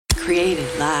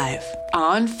Created live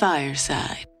on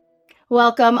Fireside.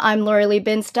 Welcome, I'm Lori Lee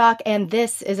Binstock, and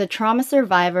this is a Trauma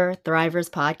Survivor Thrivers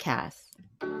podcast.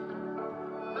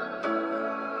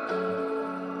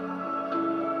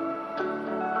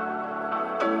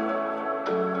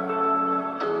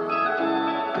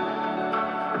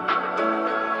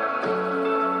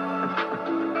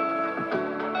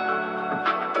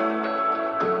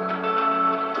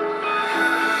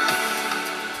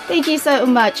 Thank you so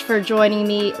much for joining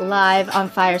me live on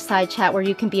Fireside Chat, where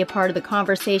you can be a part of the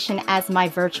conversation as my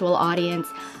virtual audience.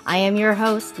 I am your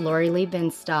host, Lori Lee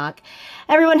Binstock.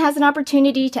 Everyone has an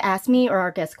opportunity to ask me or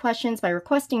our guests questions by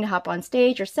requesting to hop on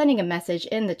stage or sending a message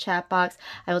in the chat box.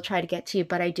 I will try to get to you,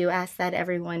 but I do ask that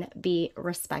everyone be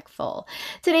respectful.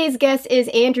 Today's guest is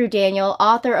Andrew Daniel,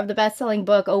 author of the best-selling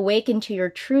book, Awaken to Your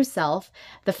True Self,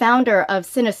 the founder of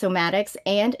Cinesomatics,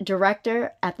 and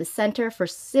director at the Center for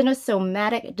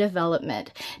Cinesomatic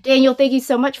Development. Daniel, thank you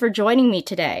so much for joining me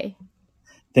today.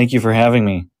 Thank you for having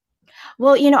me.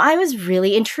 Well, I was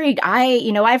really intrigued.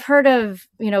 I've heard of,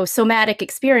 somatic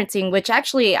experiencing, which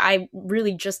actually I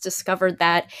really just discovered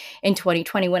that in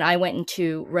 2020 when I went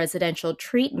into residential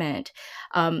treatment.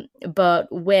 But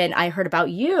when I heard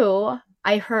about you,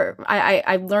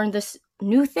 I learned this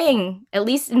new thing, at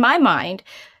least in my mind,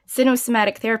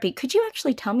 Cinesomatic Therapy. Could you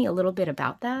actually tell me a little bit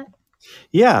about that?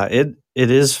 Yeah, it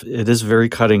is very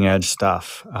cutting edge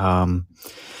stuff.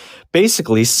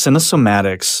 Basically,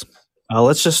 cinesomatics.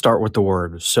 Let's just start with the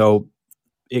word. So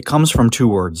it comes from two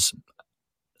words,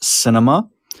 cinema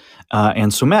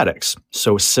and somatics.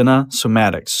 So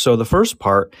cinesomatics. So the first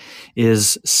part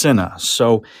is cine.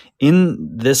 So in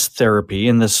this therapy,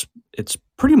 it's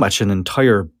pretty much an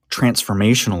entire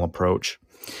transformational approach.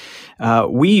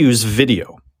 We use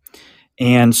video.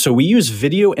 And so we use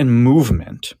video and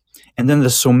movement. And then the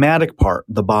somatic part,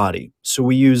 the body. So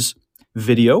we use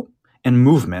video and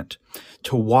movement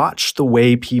to watch the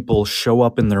way people show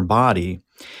up in their body.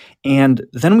 And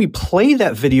then we play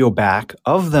that video back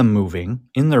of them moving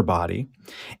in their body.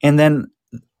 And then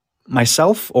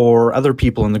myself or other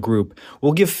people in the group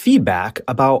will give feedback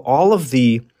about all of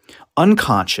the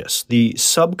unconscious, the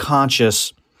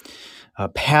subconscious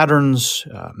patterns,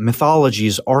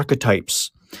 mythologies,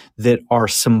 archetypes that are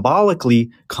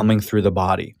symbolically coming through the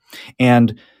body.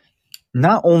 And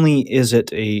not only is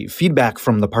it a feedback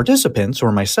from the participants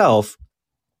or myself,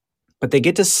 but they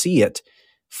get to see it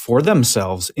for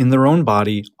themselves in their own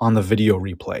body on the video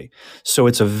replay. So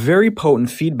it's a very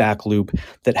potent feedback loop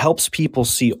that helps people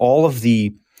see all of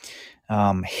the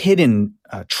hidden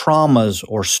traumas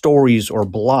or stories or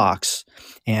blocks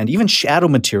and even shadow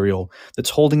material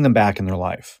that's holding them back in their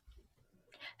life.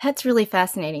 That's really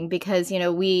fascinating because,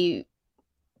 we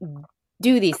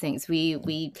do these things.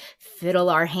 We fiddle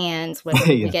our hands when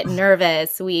we get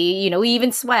nervous. We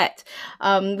even sweat.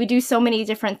 We do so many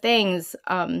different things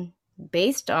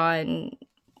based on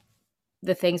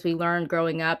the things we learned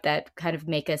growing up that kind of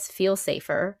make us feel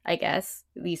safer, I guess,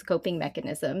 these coping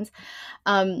mechanisms.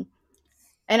 And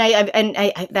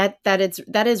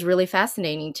that is really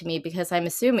fascinating to me because I'm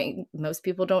assuming most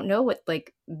people don't know what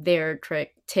like their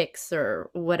tics or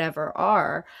whatever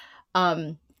are.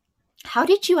 How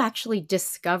did you actually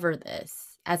discover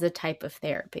this as a type of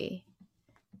therapy?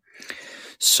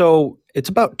 So it's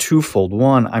about twofold.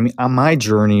 One, I mean, on my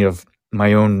journey of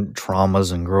my own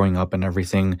traumas and growing up and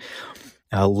everything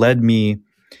led me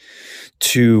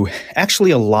to actually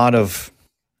a lot of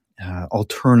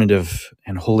alternative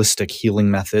and holistic healing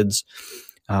methods.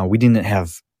 We didn't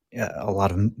have a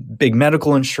lot of big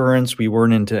medical insurance. We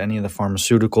weren't into any of the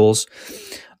pharmaceuticals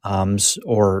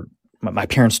or my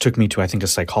parents took me to, I think, a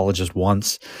psychologist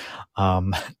once.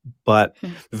 But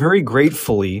very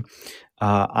gratefully,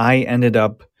 I ended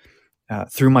up,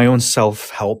 through my own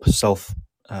self-help,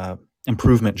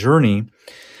 self-improvement journey,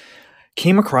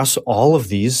 came across all of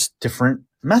these different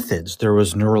methods. There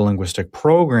was neurolinguistic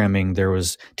programming, there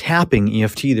was tapping,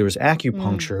 EFT, there was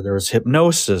acupuncture, there was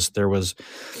hypnosis, there was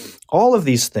all of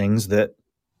these things that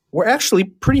were actually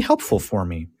pretty helpful for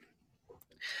me.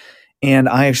 And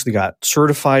I actually got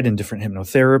certified in different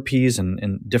hypnotherapies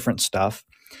and different stuff.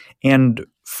 And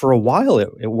for a while,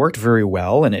 it worked very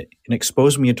well, and it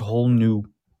exposed me to a whole new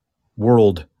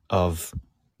world of,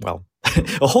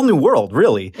 a whole new world,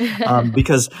 really.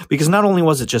 Because not only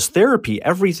was it just therapy,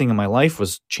 everything in my life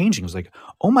was changing. It was like,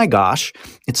 oh my gosh,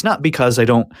 it's not because I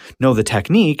don't know the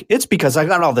technique. It's because I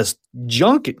got all this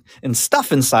junk and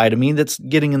stuff inside of me that's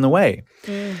getting in the way.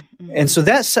 Mm-hmm. And so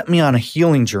that set me on a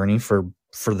healing journey for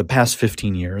the past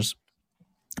 15 years.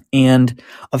 And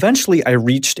eventually I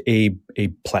reached a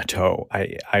plateau.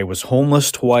 I was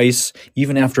homeless twice,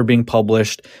 even after being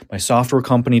published. My software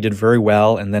company did very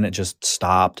well, and then it just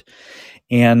stopped.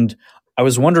 And I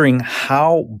was wondering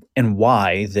how and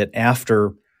why that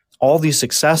after all these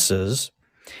successes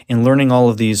and learning all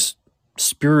of these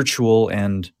spiritual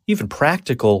and even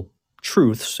practical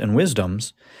truths and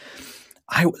wisdoms,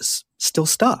 I was still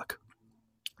stuck.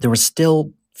 There were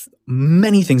still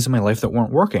many things in my life that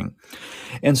weren't working.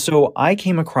 And so I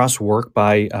came across work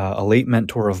by a late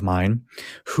mentor of mine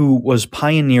who was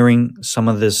pioneering some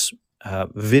of this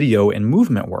video and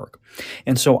movement work.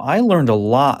 And so I learned a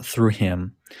lot through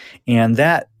him, and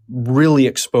that really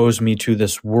exposed me to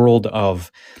this world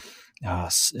of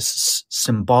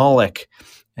symbolic,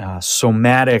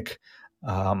 somatic,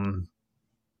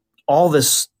 all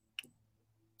this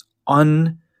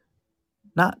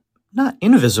not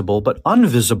invisible, but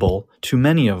unvisible to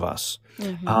many of us,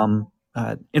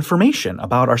 information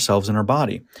about ourselves and our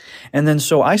body. And then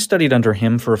so I studied under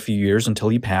him for a few years until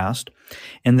he passed.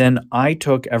 And then I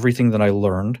took everything that I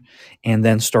learned and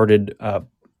then started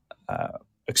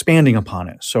expanding upon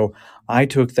it. So I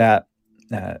took that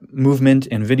movement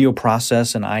and video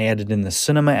process and I added in the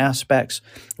cinema aspects.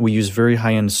 We use very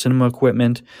high-end cinema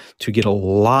equipment to get a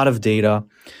lot of data.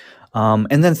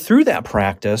 And then through that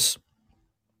practice,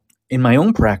 in my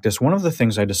own practice, one of the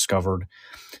things I discovered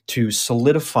to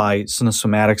solidify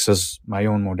cinesomatics as my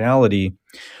own modality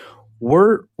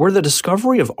were the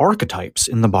discovery of archetypes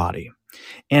in the body.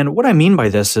 And what I mean by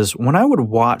this is when I would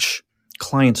watch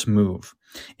clients move,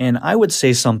 and I would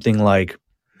say something like,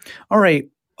 all right,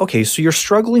 okay, so you're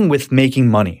struggling with making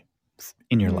money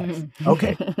in your life.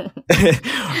 Okay.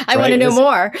 I want to know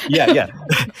more. Yeah.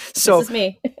 So this is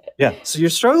me. Yeah. So you're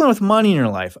struggling with money in your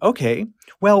life. Okay.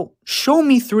 Well, show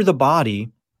me through the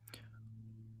body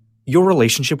your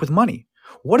relationship with money.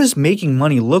 What does making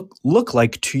money look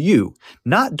like to you?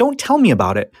 Don't tell me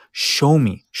about it. Show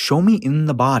me in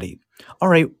the body. All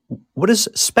right. What does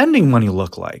spending money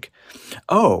look like?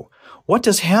 Oh, what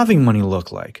does having money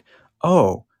look like?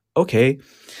 Oh, okay.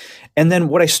 And then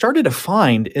what I started to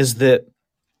find is that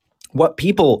what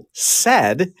people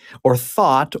said or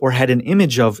thought or had an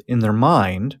image of in their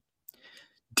mind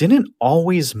didn't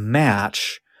always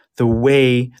match the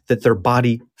way that their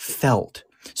body felt.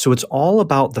 So it's all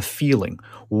about the feeling,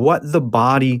 what the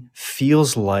body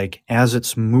feels like as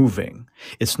it's moving.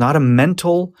 It's not a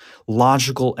mental,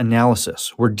 logical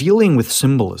analysis. We're dealing with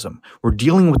symbolism. We're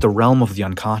dealing with the realm of the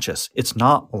unconscious. It's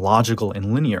not logical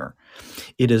and linear.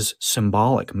 It is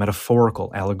symbolic,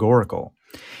 metaphorical, allegorical.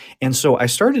 And so I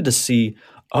started to see,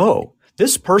 oh,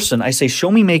 this person, I say,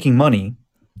 show me making money,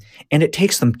 and it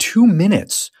takes them 2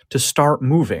 minutes to start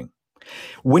moving.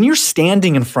 When you're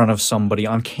standing in front of somebody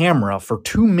on camera for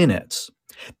 2 minutes,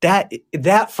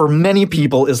 that for many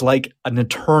people is like an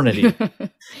eternity.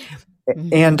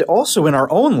 And also in our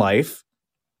own life,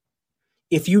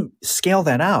 if you scale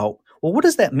that out, well, what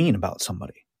does that mean about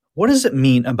somebody? What does it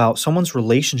mean about someone's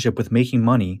relationship with making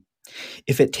money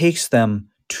if it takes them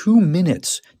 2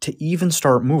 minutes to even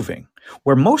start moving?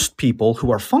 Where most people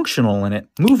who are functional in it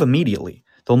move immediately.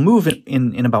 They'll move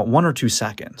in about 1 or 2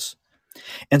 seconds.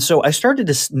 And so I started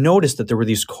to notice that there were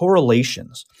these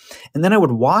correlations. And then I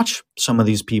would watch some of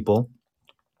these people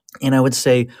and I would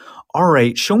say, all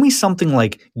right, show me something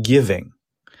like giving.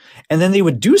 And then they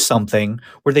would do something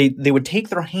where they would take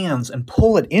their hands and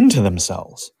pull it into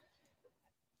themselves.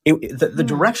 The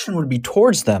direction would be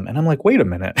towards them. And I'm like, wait a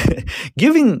minute.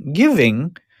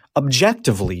 Giving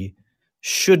objectively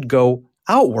should go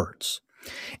outwards.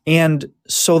 And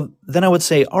so then I would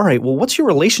say, all right, well, what's your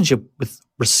relationship with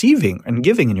receiving and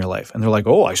giving in your life? And they're like,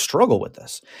 oh, I struggle with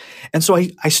this. And so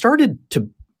I started to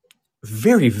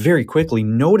very, very quickly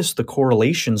notice the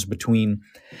correlations between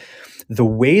the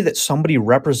way that somebody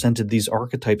represented these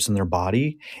archetypes in their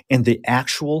body and the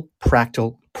actual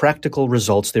practical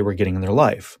results they were getting in their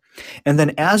life. And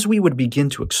then as we would begin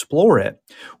to explore it,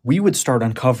 we would start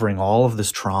uncovering all of this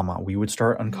trauma. We would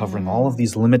start uncovering all of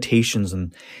these limitations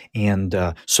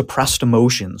and suppressed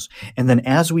emotions. And then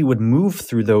as we would move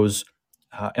through those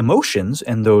emotions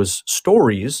and those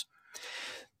stories,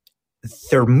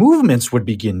 their movements would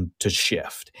begin to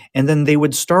shift. And then they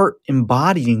would start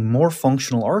embodying more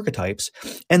functional archetypes.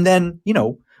 And then,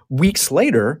 weeks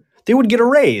later, they would get a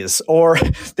raise or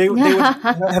they would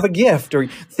have a gift or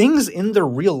things in their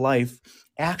real life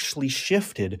actually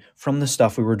shifted from the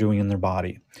stuff we were doing in their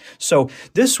body. So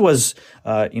this was,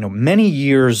 many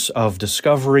years of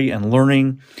discovery and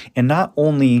learning. And not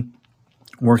only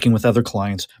working with other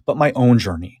clients, but my own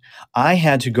journey. I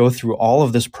had to go through all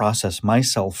of this process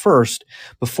myself first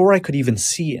before I could even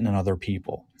see it in other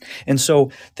people. And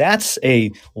so that's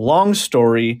a long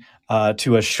story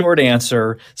to a short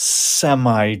answer,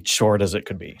 semi-short as it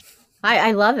could be.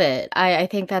 I love it. I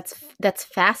think that's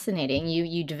fascinating.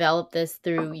 You developed this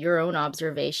through your own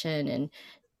observation and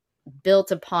built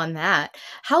upon that.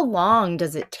 How long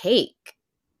does it take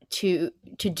to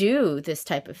do this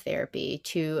type of therapy,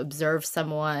 to observe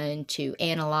someone, to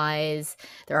analyze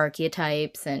their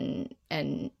archetypes and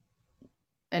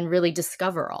really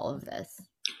discover all of this?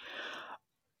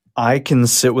 I can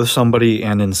sit with somebody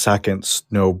and in seconds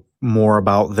know more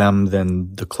about them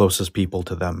than the closest people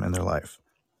to them in their life.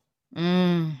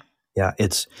 Yeah,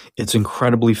 it's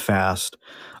incredibly fast.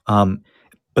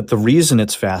 But the reason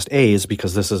it's fast, A, is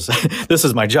because this is this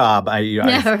is my job.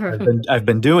 I've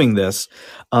been doing this.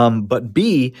 But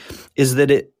B is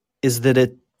that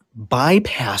it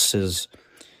bypasses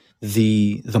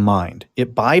the mind.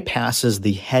 It bypasses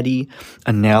the heady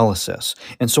analysis.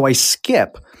 And so I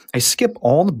skip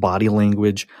all the body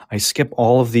language. I skip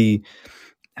all of the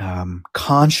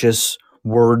conscious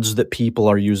words that people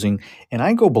are using, and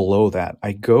I go below that.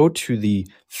 I go to the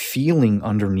feeling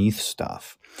underneath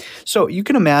stuff. So you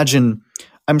can imagine,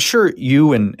 I'm sure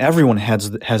you and everyone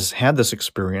has had this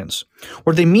experience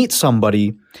where they meet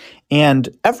somebody and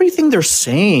everything they're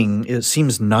saying, it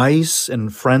seems nice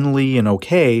and friendly and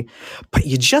okay, but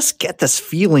you just get this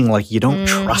feeling like you don't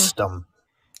trust them.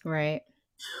 Right.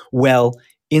 Well,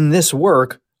 in this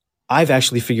work, I've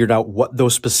actually figured out what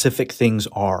those specific things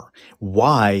are,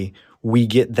 why we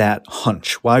get that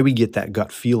hunch, why we get that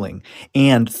gut feeling.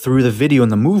 And through the video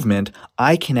and the movement,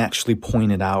 I can actually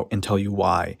point it out and tell you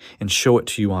why and show it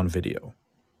to you on video.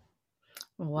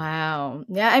 Wow.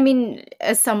 Yeah, I mean,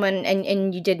 as someone,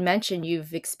 and you did mention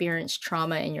you've experienced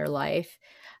trauma in your life.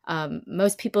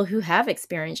 Most people who have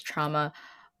experienced trauma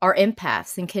are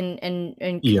empaths and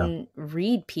can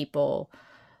read people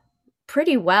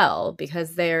pretty well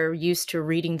because they're used to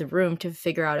reading the room to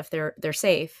figure out if they're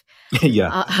safe.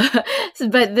 Yeah.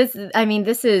 But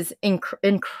this is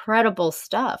incredible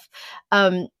stuff.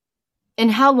 And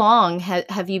how long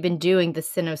have you been doing the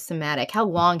Cinesomatic? How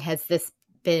long has this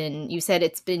been? You said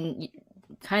it's been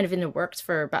kind of in the works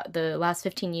for about the last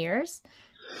 15 years.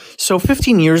 So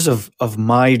 15 years of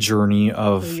my journey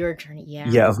your journey,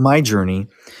 yeah. Of my journey.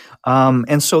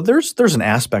 And so there's an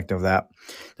aspect of that.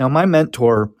 Now, my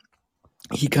mentor,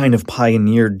 he kind of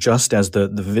pioneered just as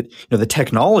the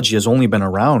technology has only been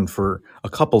around for a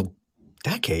couple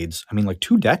decades. I mean, like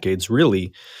 2 decades,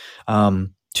 really,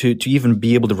 to even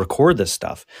be able to record this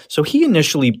stuff. So he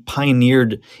initially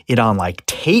pioneered it on like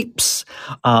tapes,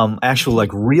 actual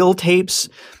like real tapes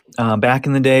back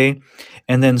in the day.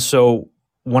 And then so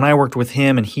when I worked with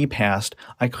him and he passed,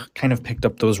 I kind of picked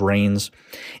up those reins.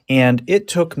 And it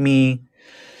took me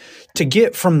to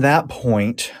get from that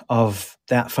point of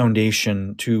that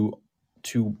foundation to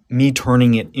me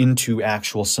turning it into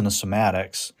actual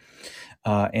cinesomatics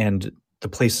and the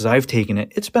places I've taken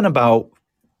it, it's been about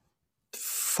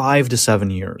 5 to 7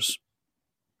 years.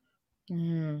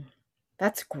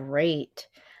 That's great.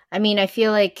 I mean, I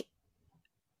feel like,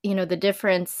 the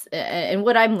difference and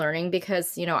what I'm learning,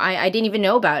 because, I didn't even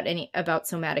know about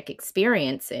somatic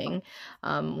experiencing,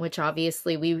 which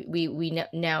obviously we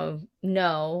now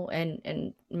know,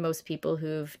 and most people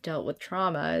who've dealt with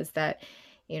trauma is that,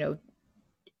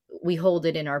 we hold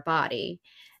it in our body.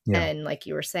 Yeah. And like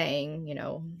you were saying,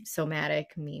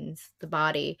 somatic means the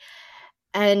body.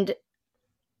 And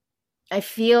I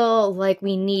feel like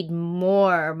we need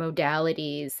more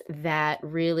modalities that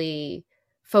really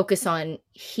focus on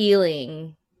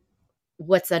healing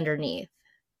what's underneath,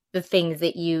 the things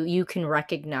that you can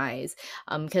recognize.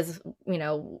 Because,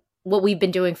 what we've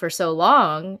been doing for so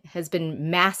long has been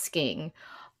masking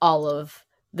all of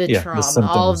the trauma,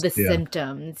 all of the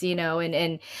symptoms,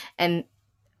 and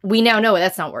we now know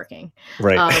that's not working.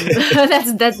 Right.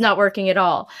 That's not working at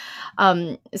all.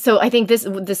 So I think this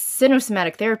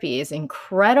Cinesomatic Therapy is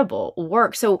incredible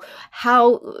work. So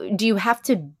how do you have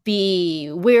to be?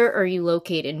 Where are you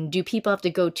located? And do people have to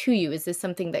go to you? Is this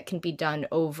something that can be done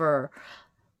over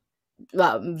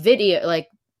video, like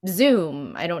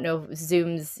Zoom? I don't know.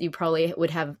 Zooms, you probably would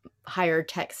have higher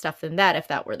tech stuff than that if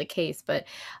that were the case. But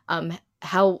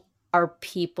how are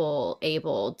people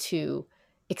able to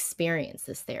experience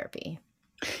this therapy?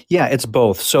 Yeah, it's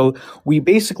both. So we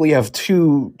basically have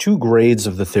two grades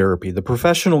of the therapy. The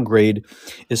professional grade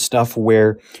is stuff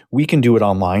where we can do it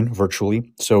online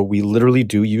virtually. So we literally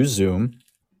do use Zoom.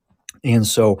 And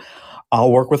so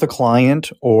I'll work with a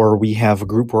client, or we have a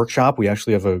group workshop. We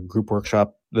actually have a group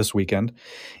workshop this weekend,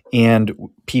 and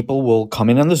people will come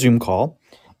in on the Zoom call,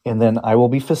 and then I will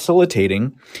be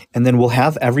facilitating, and then we'll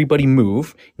have everybody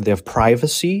move. They have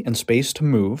privacy and space to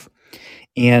move.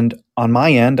 And on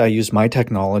my end, I use my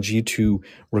technology to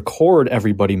record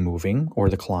everybody moving or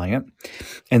the client,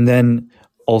 and then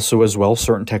also as well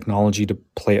certain technology to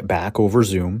play it back over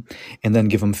Zoom and then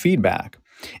give them feedback.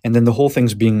 And then the whole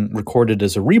thing's being recorded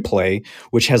as a replay,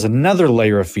 which has another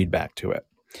layer of feedback to it.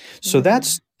 So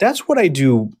that's what I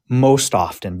do most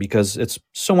often, because it's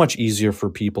so much easier for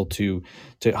people to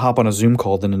hop on a Zoom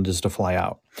call than it is to fly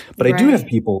out. But I do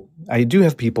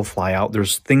have people fly out.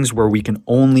 There's things where we can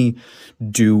only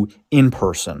do in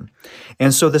person.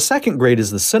 And so the second grade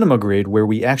is the cinema grade, where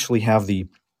we actually have the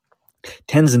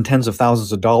tens and tens of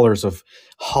thousands of dollars of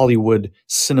Hollywood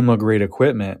cinema grade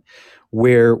equipment,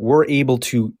 where we're able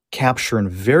to capture in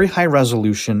very high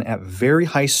resolution at very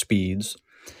high speeds,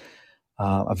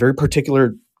 a very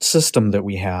particular system that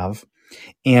we have.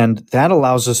 And that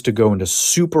allows us to go into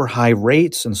super high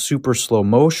rates and super slow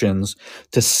motions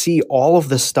to see all of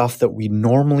the stuff that we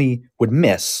normally would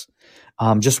miss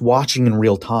just watching in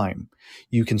real time.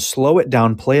 You can slow it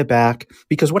down, play it back,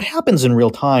 because what happens in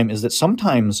real time is that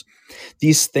sometimes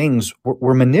these things,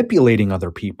 we're manipulating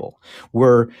other people.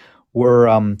 We're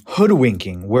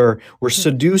hoodwinking, we're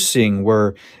seducing,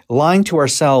 we're lying to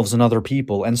ourselves and other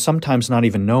people, and sometimes not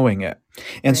even knowing it.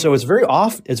 And so it's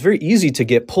very easy to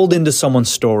get pulled into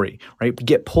someone's story, right?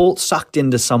 Sucked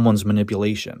into someone's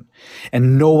manipulation,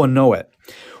 and no one know it.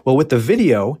 Well, with the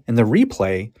video and the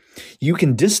replay, you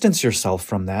can distance yourself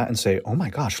from that and say, oh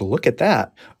my gosh, look at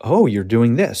that. Oh, you're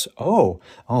doing this. Oh,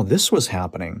 this was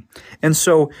happening. And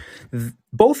so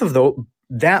both of those,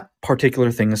 that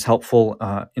particular thing is helpful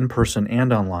in person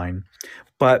and online.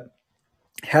 But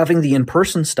having the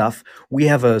in-person stuff, we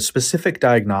have a specific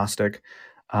diagnostic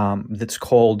that's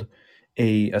called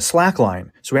a slack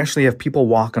line. So we actually have people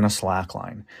walk on a slack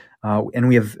line. And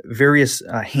we have various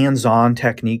hands-on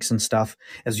techniques and stuff,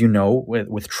 as you know,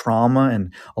 with trauma,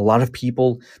 and a lot of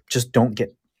people just don't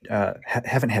get,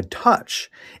 haven't had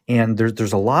touch. And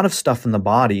there's a lot of stuff in the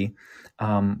body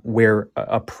where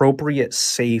appropriate,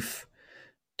 safe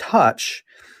touch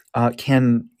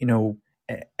can,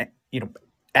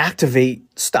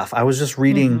 activate stuff. I was just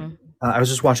reading, I was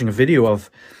just watching a video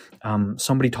of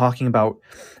somebody talking about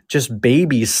just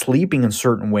babies sleeping in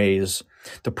certain ways.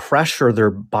 The pressure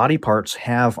their body parts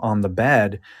have on the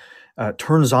bed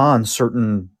turns on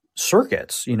certain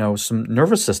circuits, some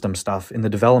nervous system stuff in the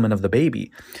development of the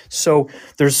baby. So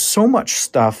there's so much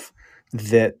stuff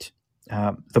that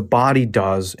the body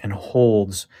does and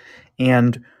holds,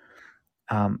 and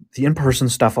the in-person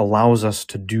stuff allows us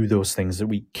to do those things that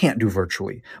we can't do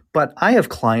virtually. But I have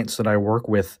clients that I work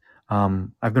with,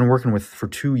 I've been working with for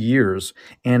 2 years,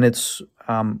 and it's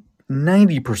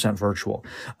 90% virtual.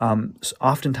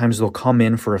 Oftentimes they'll come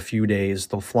in for a few days,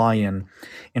 they'll fly in,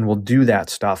 and we'll do that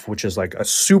stuff, which is like a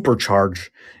supercharge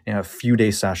in a few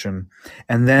day session.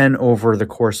 And then over the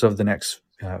course of the next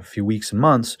few weeks and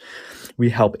months, we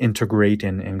help integrate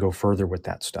and go further with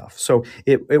that stuff. So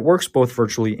it works both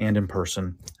virtually and in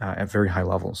person at very high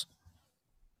levels.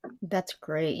 That's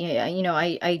great. Yeah,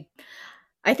 I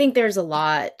think there's a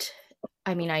lot.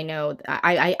 I mean, I know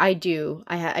I do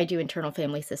internal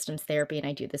family systems therapy, and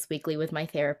I do this weekly with my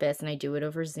therapist, and I do it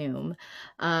over Zoom.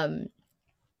 But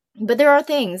there are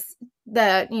things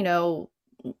that,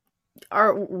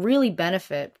 are really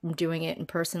benefit from doing it in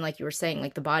person, like you were saying,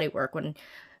 like the body work.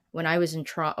 When I was in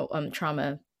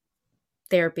trauma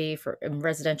therapy for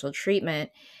residential treatment,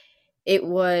 it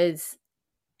was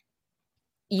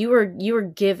you were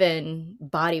given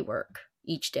body work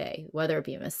each day, whether it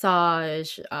be a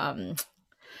massage.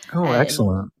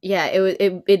 Excellent. Yeah,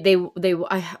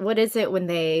 what is it when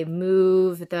they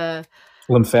move the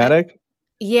lymphatic?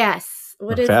 Yes.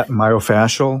 What is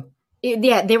myofascial?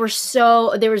 Yeah, there was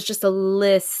just a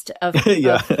list of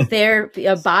therapy,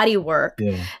 body work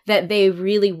that they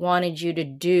really wanted you to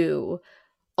do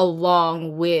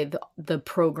along with the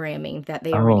programming that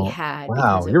they already had.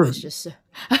 Wow, because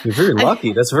you're very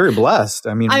lucky. That's very blessed.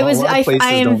 I mean, a lot of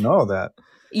places don't know that.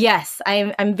 Yes,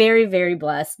 I'm very, very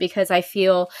blessed, because I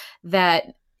feel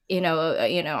that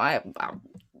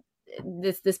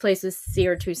this place is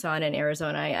Sierra Tucson in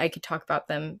Arizona. I could talk about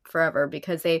them forever,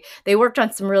 because they worked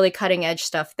on some really cutting edge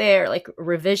stuff there, like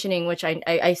revisioning, which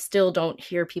I still don't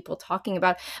hear people talking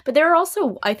about. But they're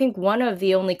also, I think, one of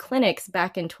the only clinics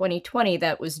back in 2020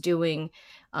 that was doing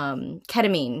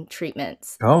ketamine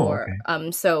treatments.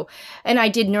 Okay. So, and I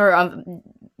did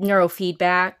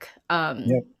neurofeedback.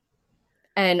 Yep.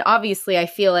 And obviously, I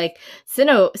feel like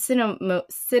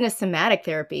Cinesomatic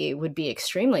Therapy would be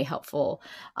extremely helpful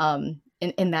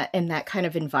in that kind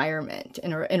of environment,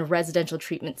 in a residential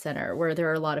treatment center where there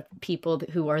are a lot of people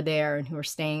who are there and who are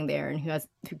staying there and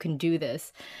who can do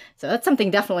this. So that's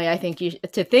something definitely I think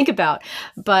to think about.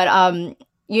 But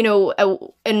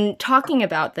and talking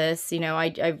about this,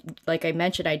 I like I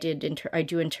mentioned, I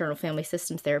do internal family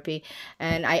systems therapy,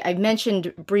 and I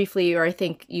mentioned briefly, or I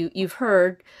think you've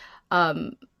heard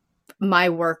my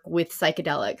work with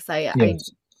psychedelics.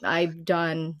 Yes. I've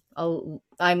done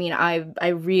I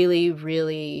really,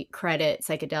 really credit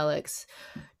psychedelics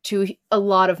to a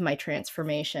lot of my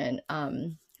transformation.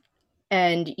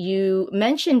 And you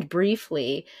mentioned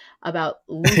briefly about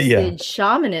Yeah. lucid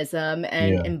shamanism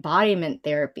and Yeah. embodiment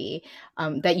therapy,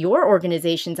 that your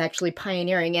organization's actually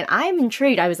pioneering. And I'm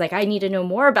intrigued. I was like, I need to know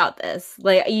more about this.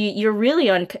 Like, you're really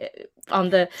on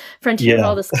the frontier of Yeah.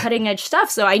 all this cutting edge stuff.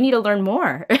 So I need to learn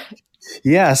more.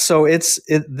 Yeah. So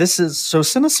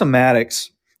cinesomatics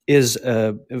is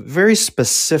a very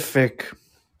specific,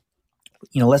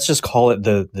 let's just call it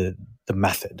the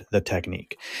method, the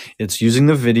technique. It's using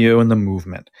the video and the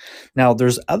movement. Now,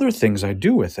 there's other things I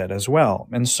do with it as well.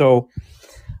 And so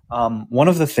one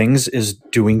of the things is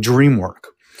doing dream work.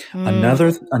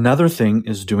 Another thing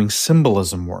is doing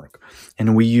symbolism work.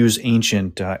 And we use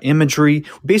ancient imagery.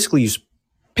 We basically use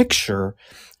picture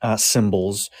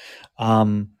symbols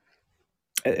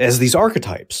as these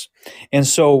archetypes. And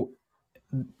so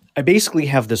I basically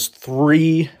have this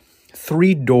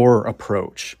three-door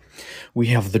approach. We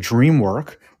have the dream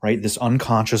work, right? This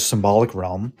unconscious symbolic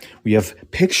realm. We have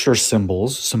picture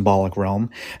symbols, symbolic realm.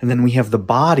 And then we have the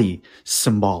body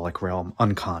symbolic realm,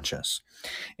 unconscious.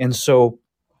 And so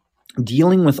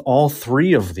dealing with all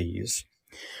three of these,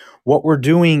 what we're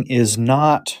doing is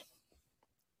not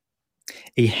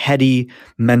a heady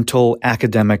mental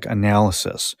academic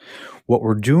analysis. What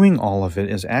we're doing, all of it,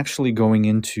 is actually going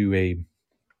into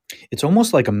it's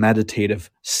almost like a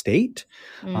meditative state.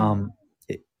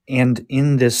 And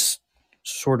in this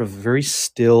sort of very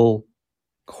still,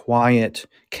 quiet,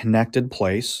 connected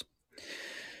place,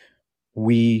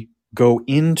 we go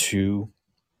into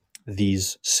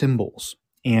these symbols.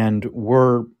 And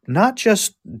we're not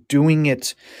just doing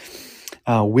it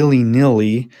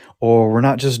willy-nilly, or we're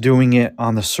not just doing it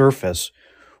on the surface.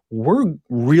 We're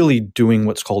really doing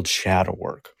what's called shadow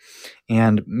work.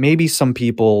 And maybe some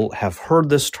people have heard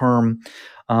this term,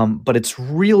 but it's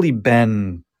really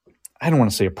been, I don't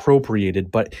want to say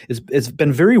appropriated, but it's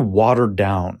been very watered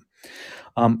down.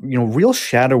 Real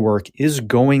shadow work is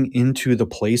going into the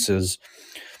places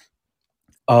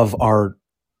of our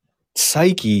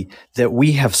psyche that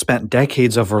we have spent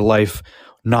decades of our life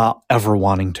not ever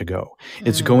wanting to go.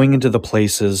 It's going into the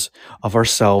places of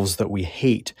ourselves that we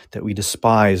hate, that we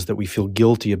despise, that we feel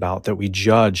guilty about, that we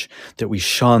judge, that we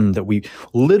shun, that we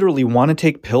literally want to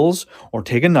take pills or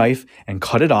take a knife and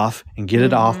cut it off and get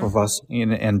it off of us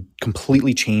and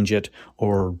completely change it,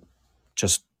 or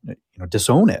just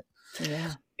disown it.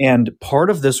 Yeah. And part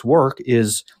of this work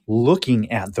is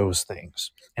looking at those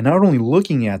things, and not only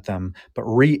looking at them, but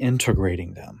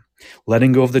reintegrating them,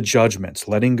 letting go of the judgments,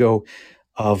 letting go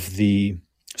of the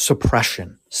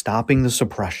suppression, stopping the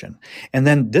suppression. And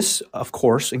then this, of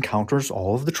course, encounters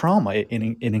all of the trauma. It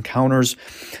encounters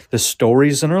the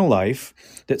stories in our life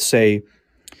that say,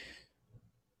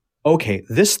 okay,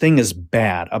 this thing is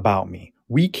bad about me.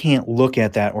 We can't look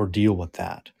at that or deal with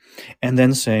that. And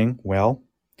then saying, well,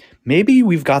 maybe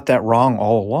we've got that wrong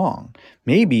all along.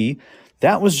 Maybe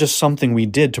that was just something we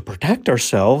did to protect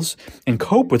ourselves and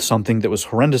cope with something that was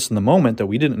horrendous in the moment that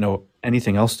we didn't know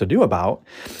anything else to do about.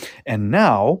 And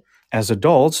now, as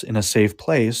adults in a safe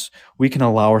place, we can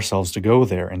allow ourselves to go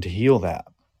there and to heal that.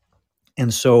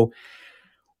 And so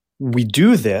we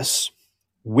do this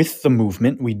with the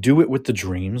movement. We do it with the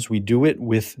dreams. We do it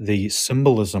with the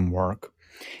symbolism work.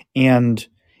 And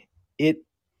it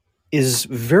is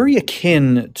very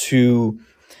akin to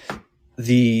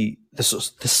the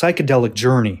psychedelic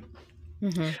journey,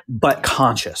 but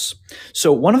conscious.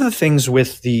 So one of the things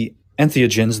with the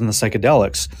entheogens and the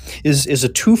psychedelics is a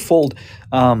twofold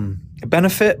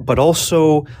benefit, but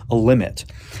also a limit.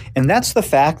 And that's the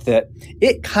fact that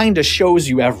it kind of shows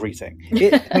you everything.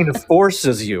 It kind of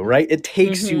forces you, right? It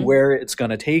takes you where it's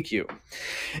going to take you.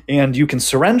 And you can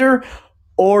surrender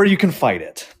or you can fight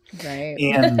it. Right.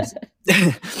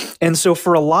 And so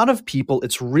for a lot of people,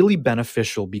 it's really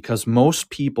beneficial because most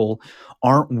people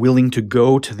aren't willing to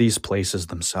go to these places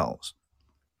themselves.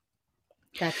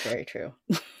 That's very true.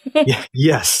 Yeah,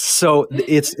 yes. So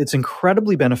it's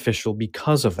incredibly beneficial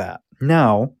because of that.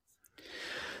 Now,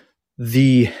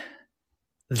 the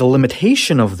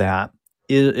limitation of that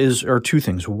are two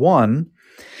things. One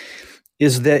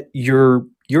is that you're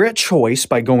at choice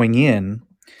by going in,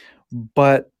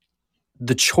 but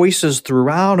the choices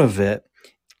throughout of it,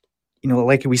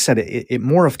 like we said, it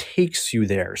more of takes you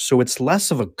there. So it's less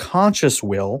of a conscious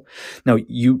will. Now,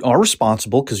 you are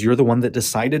responsible because you're the one that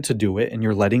decided to do it, and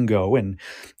you're letting go and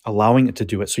allowing it to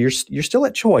do it. So you're still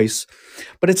at choice,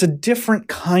 but it's a different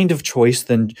kind of choice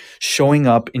than showing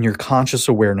up in your conscious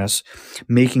awareness,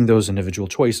 making those individual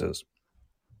choices.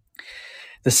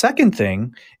 The second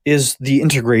thing is the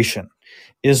integration,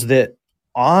 is that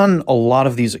on a lot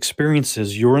of these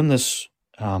experiences, you're in this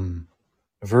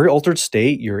very altered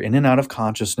state. You're in and out of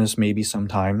consciousness, maybe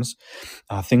sometimes.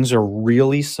 Things are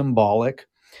really symbolic.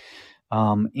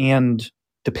 And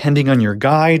depending on your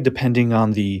guide, depending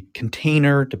on the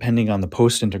container, depending on the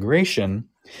post-integration,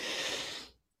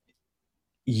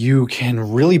 you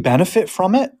can really benefit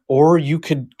from it, or you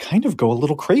could kind of go a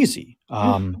little crazy.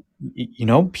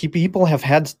 People have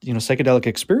had, psychedelic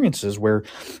experiences where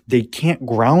they can't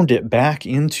ground it back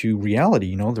into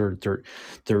reality.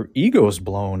 Their ego is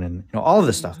blown, and all of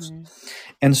this stuff.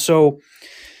 And so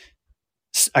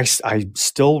I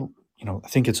still,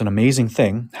 think it's an amazing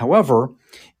thing. However,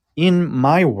 in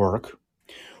my work,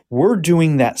 we're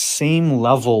doing that same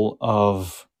level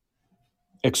of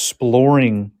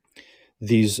exploring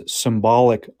these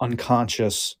symbolic,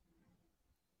 unconscious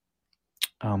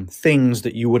things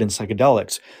that you would in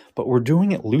psychedelics, but we're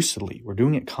doing it lucidly. We're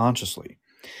doing it consciously.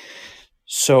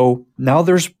 So now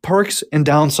there's perks and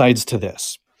downsides to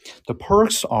this. The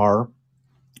perks are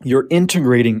you're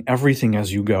integrating everything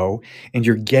as you go, and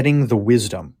you're getting the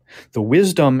wisdom. The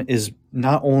wisdom is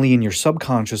not only in your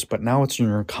subconscious, but now it's in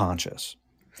your conscious,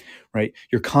 right?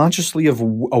 You're consciously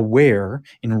aware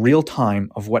in real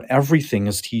time of what everything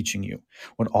is teaching you,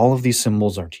 what all of these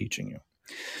symbols are teaching you.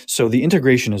 So the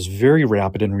integration is very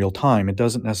rapid in real time. It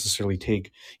doesn't necessarily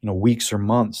take, weeks or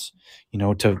months,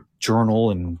 to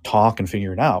journal and talk and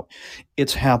figure it out.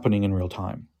 It's happening in real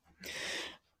time.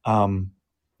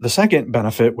 The second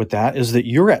benefit with that is that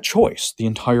you're at choice the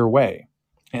entire way.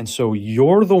 And so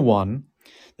you're the one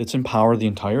that's in power the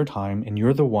entire time, and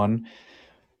you're the one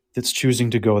that's choosing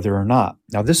to go there or not.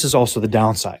 Now, this is also the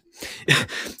downside.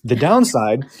 The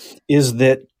downside is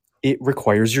that it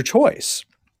requires your choice.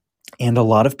 And a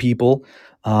lot of people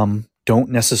don't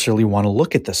necessarily want to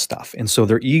look at this stuff. And so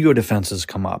their ego defenses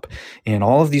come up, and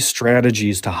all of these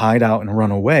strategies to hide out and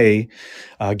run away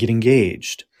get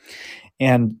engaged.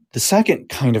 And the second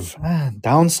kind of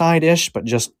downside-ish, but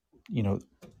just,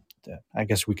 I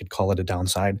guess we could call it a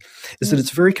downside, is that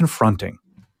it's very confronting.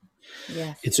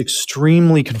 Yes. It's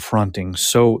extremely confronting.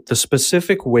 So the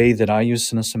specific way that I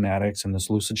use cinesomatics and this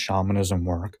lucid shamanism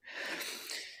work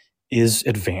is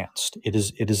advanced. It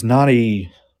is not a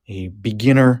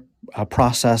beginner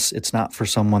process. It's not for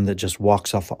someone that just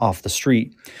walks off the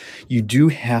street. You do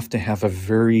have to have a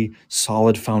very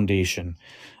solid foundation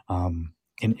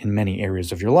in many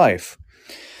areas of your life.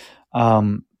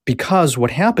 Because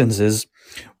what happens is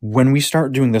when we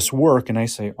start doing this work and I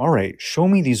say, all right, show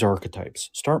me these archetypes,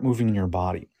 start moving in your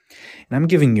body, and I'm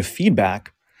giving you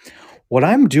feedback, what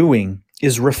I'm doing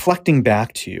is reflecting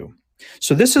back to you.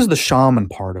 So this is the shaman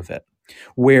part of it,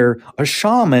 where a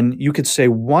shaman, you could say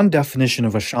one definition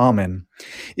of a shaman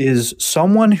is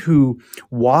someone who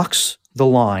walks the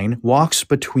line, walks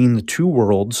between the two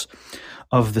worlds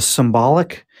of the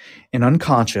symbolic and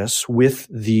unconscious with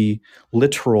the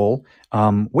literal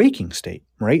waking state,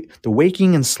 right? The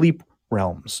waking and sleep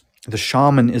realms the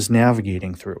shaman is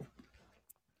navigating through.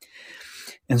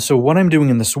 And so what I'm doing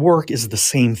in this work is the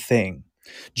same thing,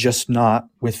 just not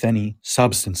with any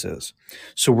substances.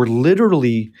 So we're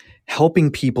literally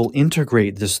helping people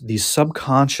integrate these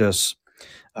subconscious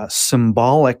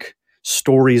symbolic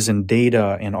stories and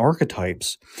data and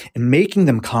archetypes and making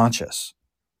them conscious.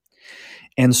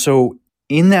 And so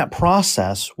in that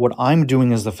process, what I'm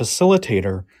doing as the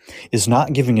facilitator is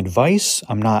not giving advice.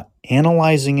 I'm not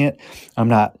analyzing it. I'm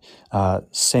not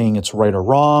saying it's right or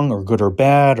wrong or good or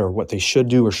bad or what they should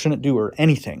do or shouldn't do or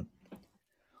anything.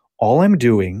 All I'm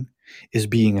doing is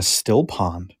being a still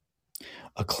pond,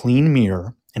 a clean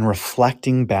mirror, and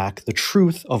reflecting back the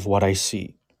truth of what I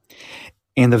see.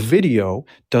 And the video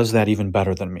does that even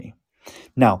better than me.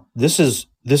 Now, this is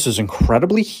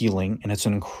incredibly healing, and it's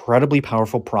an incredibly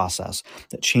powerful process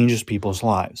that changes people's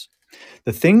lives.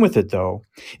 The thing with it, though,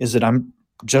 is that I'm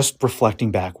just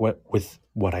reflecting back with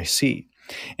what I see.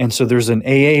 And so there's an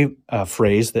AA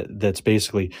phrase that's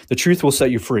basically, the truth will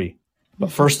set you free,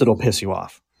 but first it'll piss you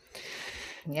off.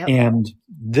 Yep. And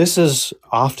this is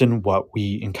often what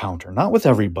we encounter, not with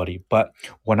everybody, but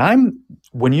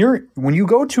when you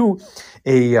go to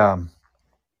a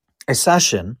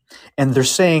session and they're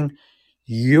saying,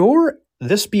 you're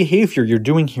this behavior you're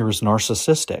doing here is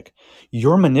narcissistic.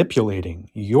 You're manipulating,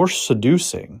 you're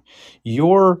seducing,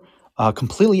 you're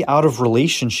completely out of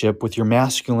relationship with your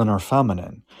masculine or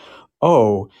feminine.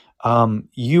 Oh,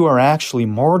 you are actually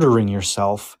martyring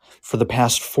yourself for the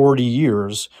past 40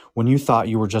 years when you thought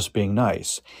you were just being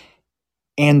nice.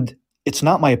 And it's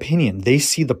not my opinion. They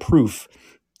see the proof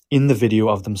in the video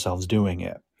of themselves doing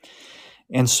it.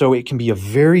 And so it can be a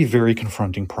very, very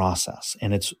confronting process.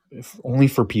 And it's only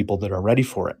for people that are ready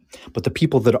for it. But the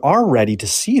people that are ready to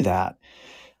see that,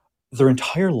 their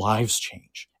entire lives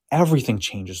change. Everything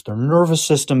changes. Their nervous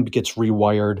system gets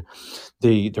rewired.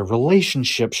 Their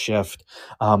relationship shift.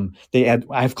 I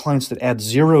have clients that add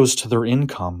zeros to their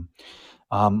income.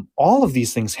 All of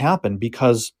these things happen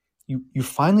because you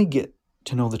finally get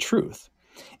to know the truth.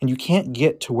 And you can't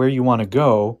get to where you want to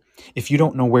go if you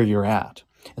don't know where you're at.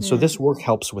 And so this work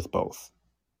helps with both.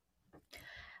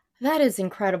 That is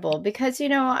incredible because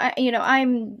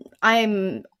I'm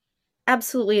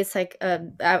absolutely a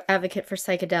advocate for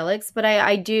psychedelics, but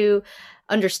I do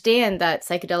understand that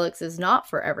psychedelics is not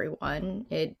for everyone.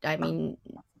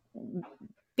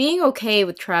 Being okay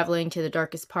with traveling to the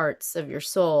darkest parts of your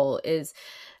soul is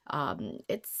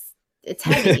it's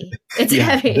heavy. It's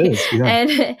heavy. It is,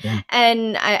 yeah.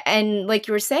 And like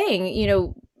you were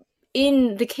saying,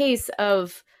 in the case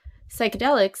of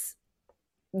psychedelics,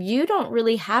 you don't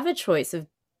really have a choice of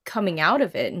coming out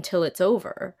of it until it's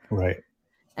over. Right.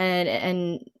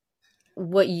 And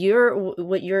what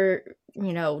you're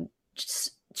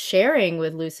sharing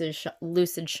with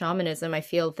lucid shamanism, I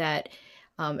feel that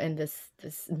and this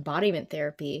embodiment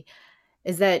therapy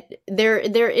is that there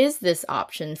is this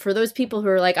option for those people who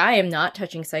are like, I am not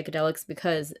touching psychedelics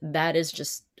because that is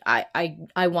just I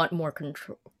want more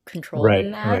control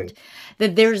than that. Right.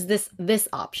 That there's this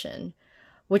option,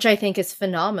 which I think is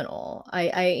phenomenal.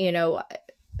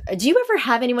 Do you ever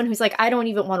have anyone who's like, I don't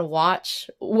even want to watch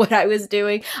what I was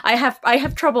doing? I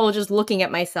have trouble just looking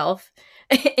at myself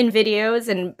in videos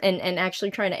and actually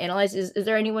trying to analyze. Is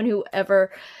there anyone who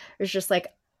ever is just like,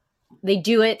 they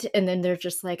do it and then they're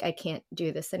just like, I can't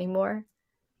do this anymore?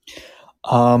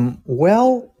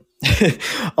 Well,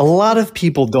 a lot of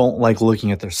people don't like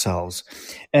looking at themselves.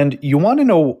 And you want to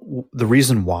know the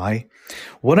reason why?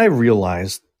 What I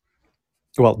realized,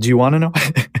 well, do you want to know?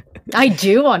 I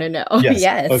do want to know.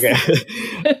 Yes. Okay.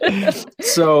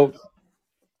 So,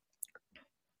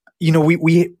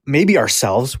 we maybe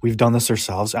ourselves, we've done this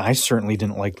ourselves. I certainly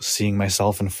didn't like seeing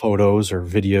myself in photos or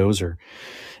videos or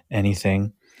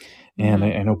anything. And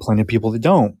I know plenty of people that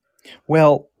don't.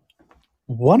 Well,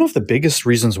 one of the biggest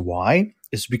reasons why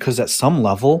is because at some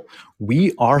level,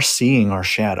 we are seeing our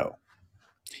shadow.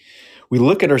 We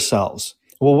look at ourselves.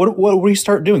 Well, what do we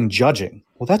start doing? Judging.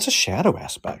 Well, that's a shadow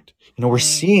aspect. We're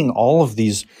seeing all of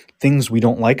these things we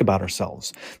don't like about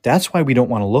ourselves. That's why we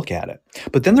don't want to look at it.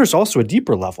 But then there's also a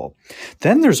deeper level.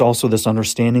 Then there's also this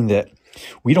understanding that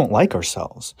we don't like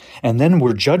ourselves. And then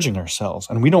we're judging ourselves.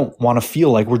 And we don't want to feel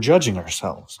like we're judging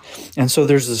ourselves. And so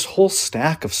there's this whole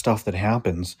stack of stuff that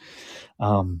happens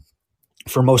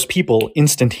for most people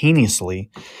instantaneously.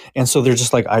 And so they're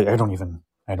just like, I don't even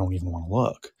want to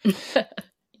look.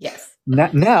 Yes.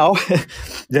 Now,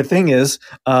 the thing is,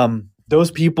 those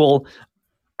people,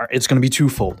 it's going to be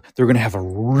twofold. They're going to have a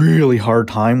really hard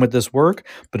time with this work,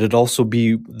 but it'd also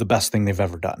be the best thing they've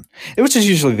ever done. Which is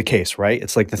usually the case, right?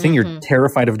 It's like the thing you're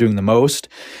terrified of doing the most,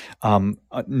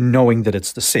 knowing that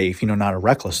it's the safe, not a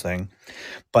reckless thing.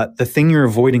 But the thing you're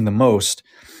avoiding the most,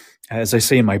 as I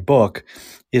say in my book,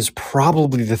 is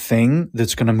probably the thing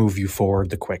that's going to move you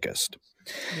forward the quickest.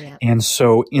 Yeah. And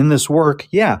so in this work,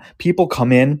 people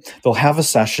come in, they'll have a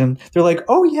session. They're like,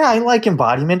 oh yeah, I like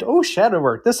embodiment. Oh, shadow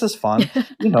work. This is fun.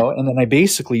 And then I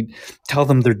basically tell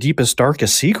them their deepest,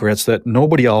 darkest secrets that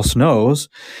nobody else knows.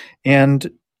 And,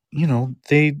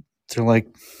 they're like,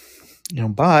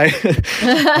 bye.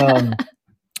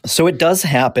 So it does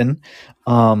happen.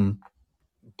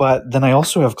 But then I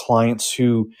also have clients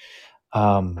who,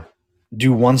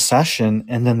 do one session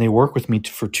and then they work with me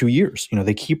for 2 years.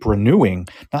 They keep renewing,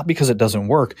 not because it doesn't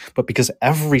work, but because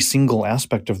every single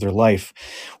aspect of their life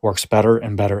works better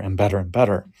and better and better and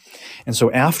better. And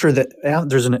so after that,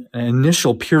 there's an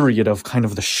initial period of kind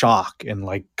of the shock and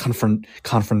like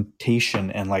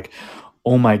confrontation and like,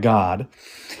 oh my God.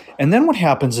 And then what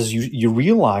happens is you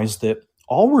realize that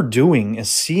all we're doing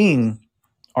is seeing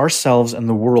ourselves and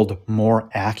the world more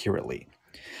accurately.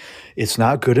 It's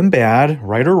not good and bad,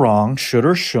 right or wrong, should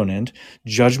or shouldn't,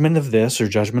 judgment of this or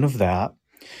judgment of that.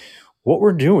 What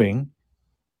we're doing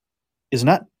is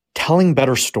not telling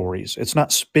better stories. It's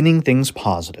not spinning things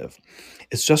positive.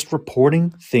 It's just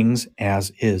reporting things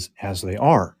as is, as they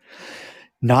are.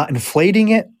 Not inflating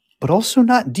it, but also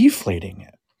not deflating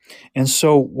it. And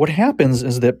so what happens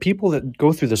is that people that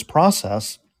go through this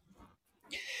process,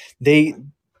 they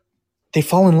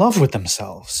fall in love with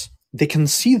themselves. They can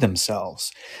see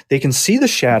themselves. They can see the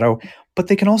shadow, but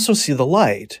they can also see the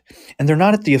light. And they're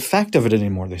not at the effect of it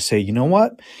anymore. They say, you know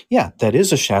what? Yeah, that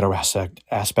is a shadow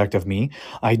aspect of me.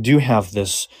 I do have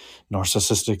this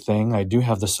narcissistic thing. I do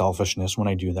have the selfishness when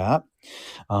I do that.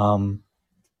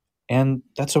 And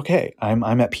that's okay.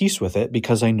 I'm at peace with it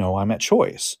because I know I'm at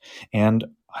choice. And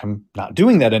I'm not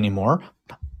doing that anymore.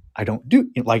 I don't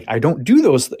do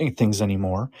those things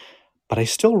anymore, but I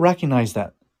still recognize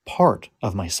that part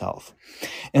of myself.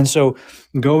 And so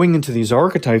going into these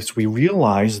archetypes, we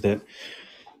realize that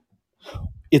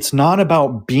it's not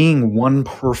about being one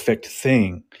perfect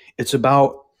thing. It's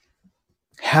about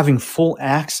having full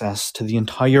access to the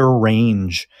entire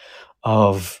range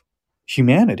of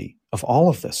humanity, of all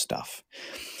of this stuff.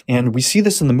 And we see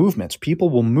this in the movements. People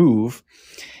will move,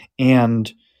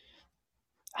 and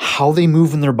how they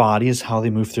move in their body is how they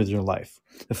move through their life.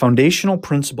 The foundational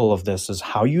principle of this is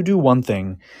how you do one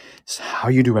thing is how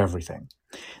you do everything.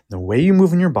 The way you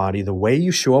move in your body, the way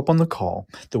you show up on the call,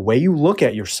 the way you look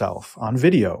at yourself on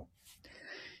video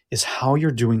is how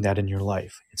you're doing that in your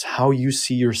life. It's how you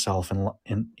see yourself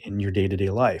in your day-to-day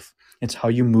life. It's how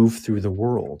you move through the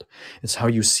world. It's how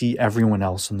you see everyone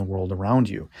else in the world around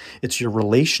you. It's your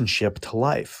relationship to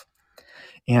life.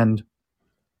 And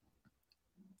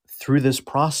through this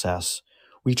process,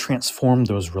 we transform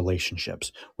those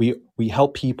relationships. We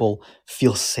help people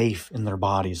feel safe in their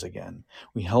bodies again.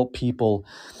 We help people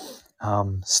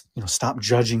stop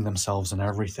judging themselves and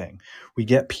everything. We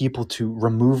get people to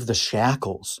remove the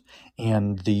shackles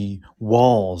and the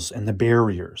walls and the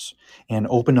barriers and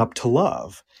open up to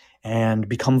love and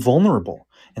become vulnerable.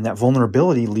 And that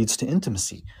vulnerability leads to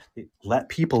intimacy. Let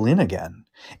people in again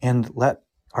and let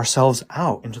ourselves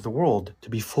out into the world to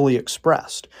be fully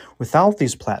expressed without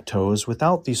these plateaus,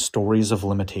 without these stories of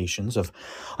limitations of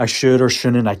I should or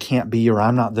shouldn't, I can't be, or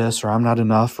I'm not this, or I'm not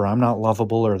enough, or I'm not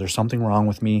lovable, or there's something wrong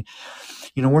with me.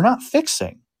 We're not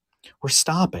fixing, we're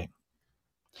stopping.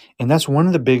 And that's one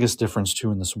of the biggest difference too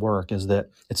in this work is that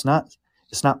it's not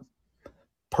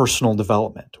personal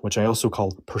development, which I also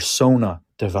call persona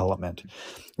development.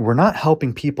 We're not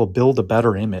helping people build a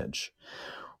better image.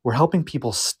 We're helping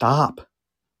people stop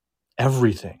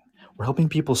everything. We're helping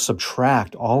people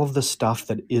subtract all of the stuff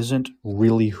that isn't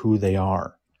really who they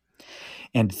are.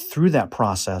 And through that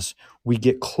process, we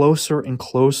get closer and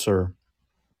closer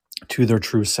to their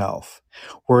true self.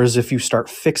 Whereas if you start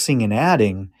fixing and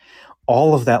adding,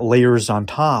 all of that layers on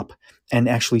top and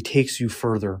actually takes you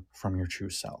further from your true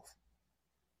self.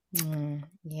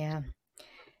 Yeah.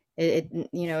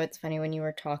 It's funny when you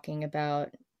were talking about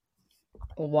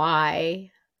why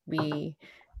we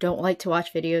don't like to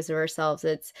watch videos of ourselves.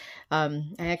 It's I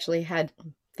actually had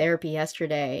therapy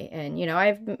yesterday, and I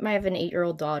have an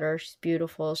 8-year-old daughter. She's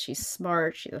beautiful, she's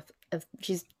smart,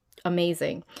 she's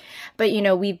amazing, but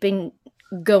we've been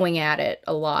going at it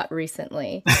a lot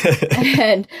recently.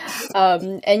 and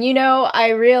I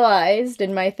realized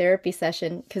in my therapy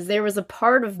session, because there was a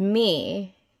part of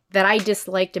me that I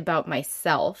disliked about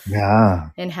myself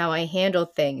and how I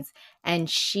handled things, and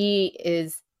she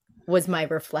was my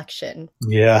reflection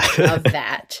of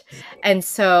that. And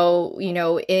so,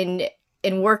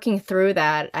 in working through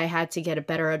that, I had to get a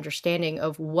better understanding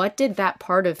of what did that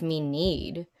part of me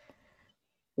need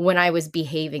when I was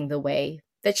behaving the way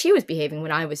that she was behaving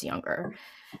when I was younger.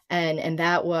 And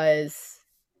that was,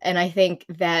 and I think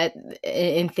that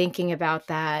in thinking about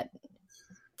that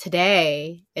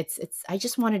today, it's I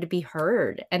just wanted to be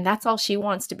heard, and that's all she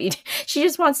wants to be. She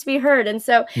just wants to be heard. And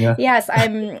so yes,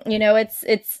 I'm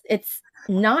it's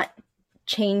not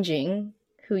changing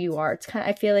who you are. It's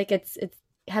I feel like it's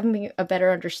having a better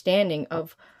understanding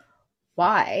of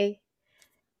why,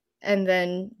 and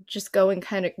then just going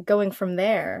from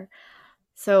there.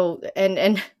 So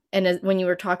and as, when you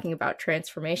were talking about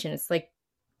transformation, it's like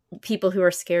people who are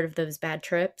scared of those bad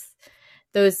trips,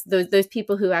 those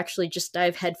people who actually just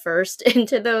dive headfirst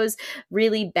into those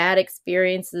really bad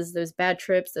experiences, those bad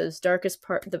trips,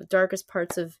 the darkest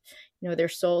parts of their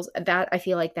souls. That I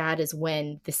feel like that is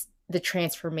when the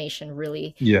transformation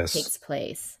really takes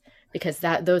place, because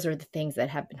those are the things that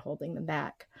have been holding them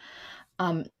back.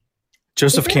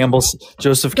 Joseph Campbell's,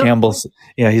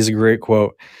 he's a great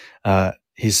quote.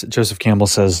 Joseph Campbell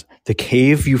says, "The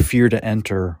cave you fear to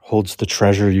enter holds the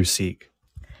treasure you seek."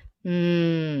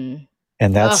 And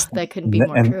that couldn't be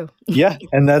more true.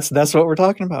 And that's what we're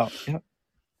talking about.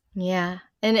 Yeah.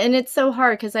 And it's so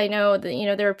hard, because I know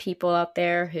that there are people out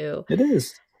there who it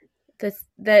is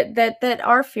that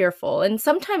are fearful. And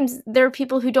sometimes there are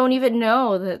people who don't even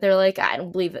know that. They're like, I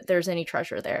don't believe that there's any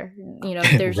treasure there.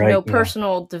 There's Right. no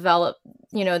personal develop,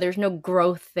 there's no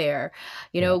growth there,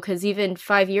 Yeah. because even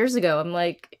 5 years ago, I'm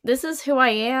like, this is who I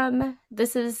am.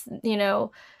 This is,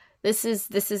 this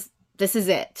is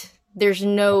it. There's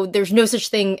no such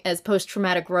thing as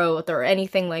post-traumatic growth or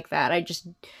anything like that. I just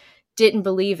didn't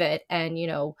believe it. And,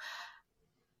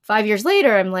 5 years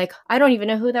later, I'm like, I don't even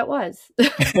know who that was.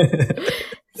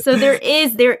 So there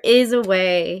is a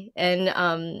way, and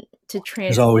to transform.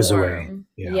 There's always a way.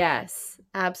 Yeah. Yes,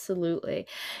 absolutely.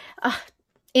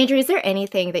 Andrew, is there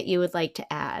anything that you would like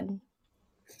to add?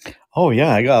 Oh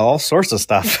yeah, I got all sorts of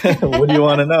stuff. What do you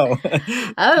want to know?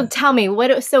 Oh, tell me.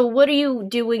 What are you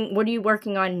doing? What are you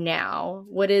working on now?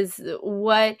 What is it,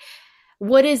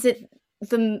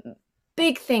 the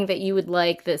big thing that you would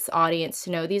like this audience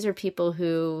to know? These are people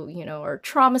who, are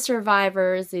trauma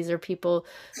survivors. These are people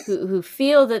who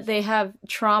feel that they have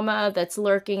trauma that's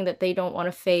lurking that they don't want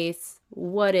to face.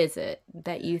 What is it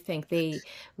that you think they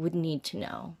would need to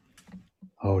know?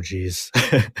 Oh, geez.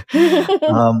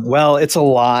 Well, it's a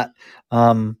lot.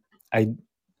 Yeah,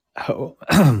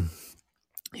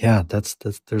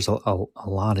 there's a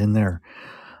lot in there.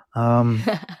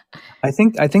 I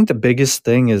think the biggest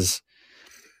thing is,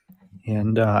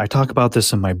 and I talk about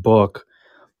this in my book,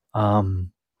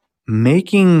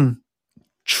 making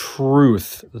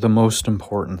truth the most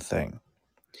important thing.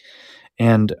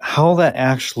 And how that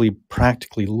actually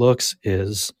practically looks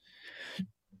is,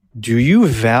 do you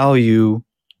value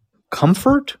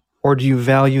comfort or do you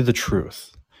value the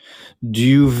truth? Do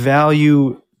you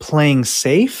value playing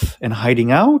safe and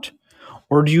hiding out,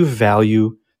 or do you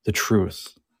value the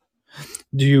truth?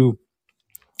 Do you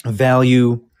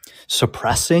value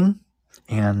suppressing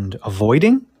and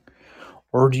avoiding,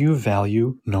 or do you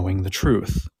value knowing the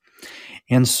truth?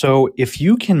 And so if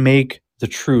you can make the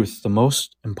truth the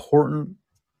most important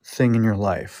thing in your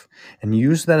life and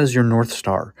use that as your North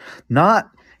Star, not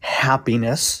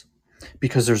happiness,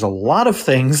 because there's a lot of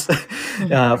things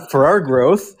for our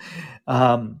growth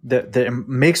that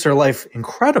makes our life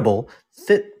incredible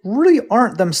that really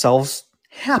aren't themselves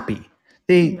happy.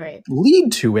 They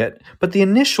lead to it, but the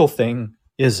initial thing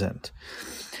isn't.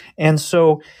 And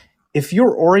so if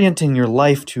you're orienting your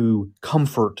life to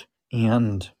comfort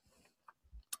and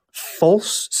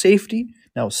false safety,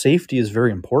 now safety is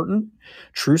very important,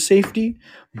 true safety,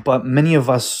 but many of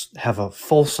us have a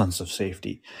false sense of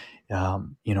safety.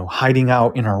 Hiding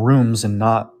out in our rooms and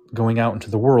not going out into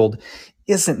the world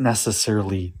isn't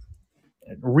necessarily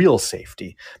real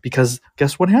safety, because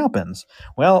guess what happens?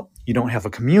 Well, you don't have a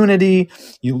community,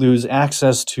 you lose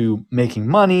access to making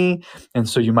money, and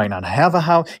so you might not have a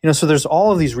house. So there's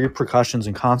all of these repercussions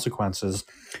and consequences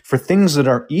for things that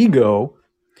our ego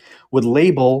would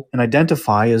label and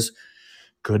identify as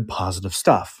good, positive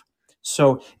stuff.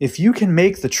 So if you can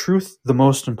make the truth the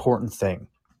most important thing,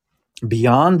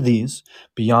 beyond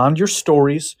your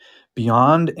stories,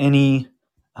 beyond any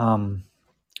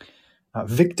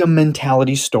victim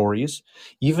mentality stories,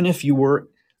 even if you were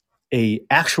a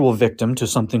actual victim to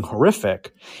something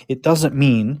horrific, it doesn't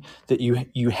mean that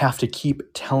you have to keep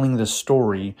telling this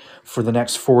story for the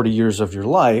next 40 years of your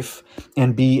life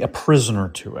and be a prisoner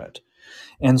to it.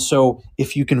 And so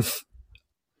if you can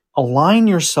align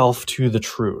yourself to the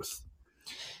truth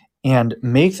and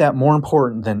make that more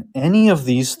important than any of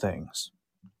these things,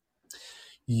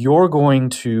 you're going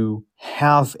to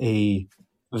have a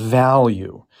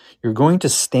value. You're going to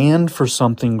stand for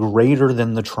something greater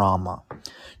than the trauma.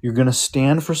 You're going to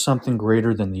stand for something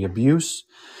greater than the abuse.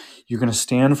 You're going to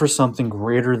stand for something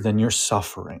greater than your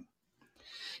suffering.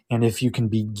 And if you can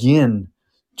begin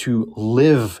to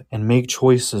live and make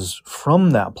choices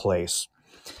from that place,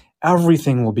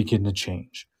 everything will begin to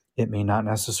change. It may not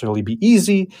necessarily be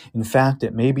easy. In fact,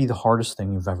 it may be the hardest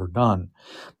thing you've ever done.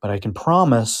 But I can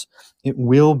promise it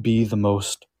will be the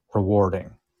most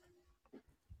rewarding.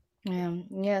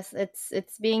 Yes,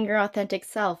 it's being your authentic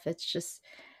self. It's just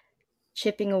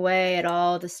chipping away at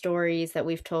all the stories that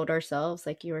we've told ourselves,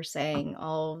 like you were saying,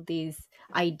 all of these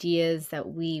ideas that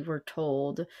we were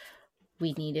told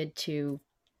we needed to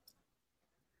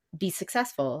be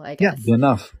successful, I guess. Yeah,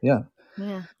 enough. Yeah.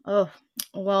 Yeah. Oh,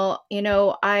 well,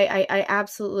 I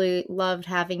absolutely loved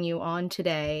having you on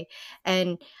today.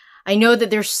 And I know that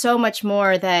there's so much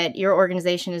more that your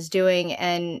organization is doing.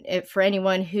 And for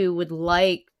anyone who would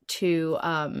like to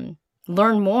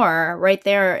learn more, right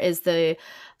there is the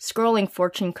scrolling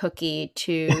fortune cookie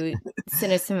to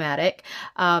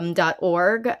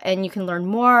cinesomatic.org. And you can learn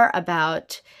more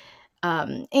about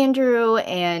Andrew,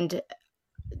 and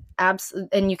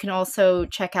you can also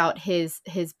check out his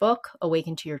book,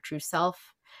 Awaken to Your True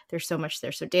Self. there's so much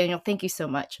there. So Daniel, thank you so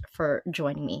much for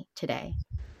joining me today.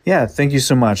 Yeah, thank you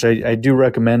so much. I do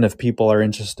recommend, if people are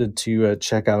interested, to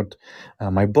check out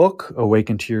my book,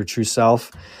 Awaken to Your True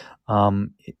Self.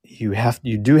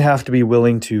 You do have to be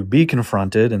willing to be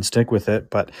confronted and stick with it,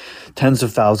 but tens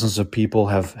of thousands of people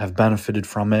have benefited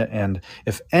from it. And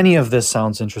if any of this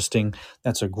sounds interesting,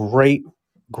 that's a great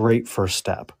first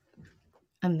step.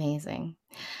 Amazing.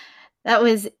 That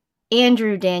was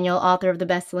Andrew Daniel, author of the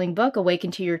best-selling book,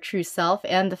 Awaken to Your True Self,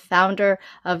 and the founder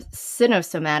of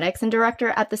Cinesomatics and director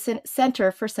at the Center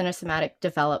for Cinesomatic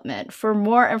Development. For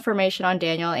more information on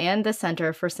Daniel and the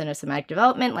Center for Cinesomatic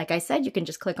Development, like I said, you can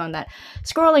just click on that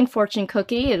scrolling fortune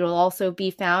cookie. It will also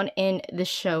be found in the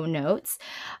show notes.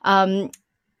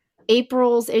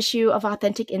 April's issue of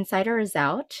Authentic Insider is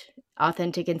out.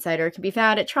 Authentic Insider can be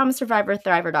found at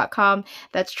traumasurvivorthriver.com.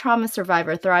 That's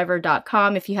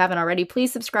traumasurvivorthriver.com. If you haven't already,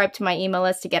 please subscribe to my email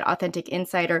list to get Authentic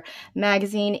Insider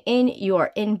magazine in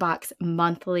your inbox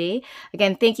monthly.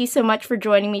 Again, thank you so much for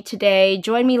joining me today.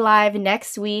 Join me live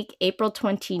next week, April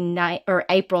 19th,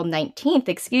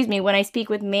 when I speak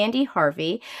with Mandy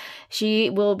Harvey. She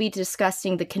will be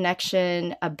discussing the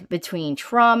connection between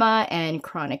trauma and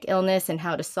chronic illness and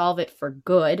how to solve it for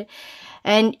good.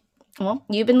 And well,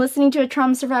 you've been listening to a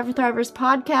Trauma Survivor Thrivers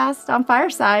podcast on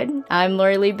Fireside. I'm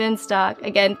Lori Lee Binstock.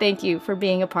 Again, thank you for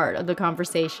being a part of the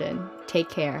conversation. Take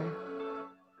care.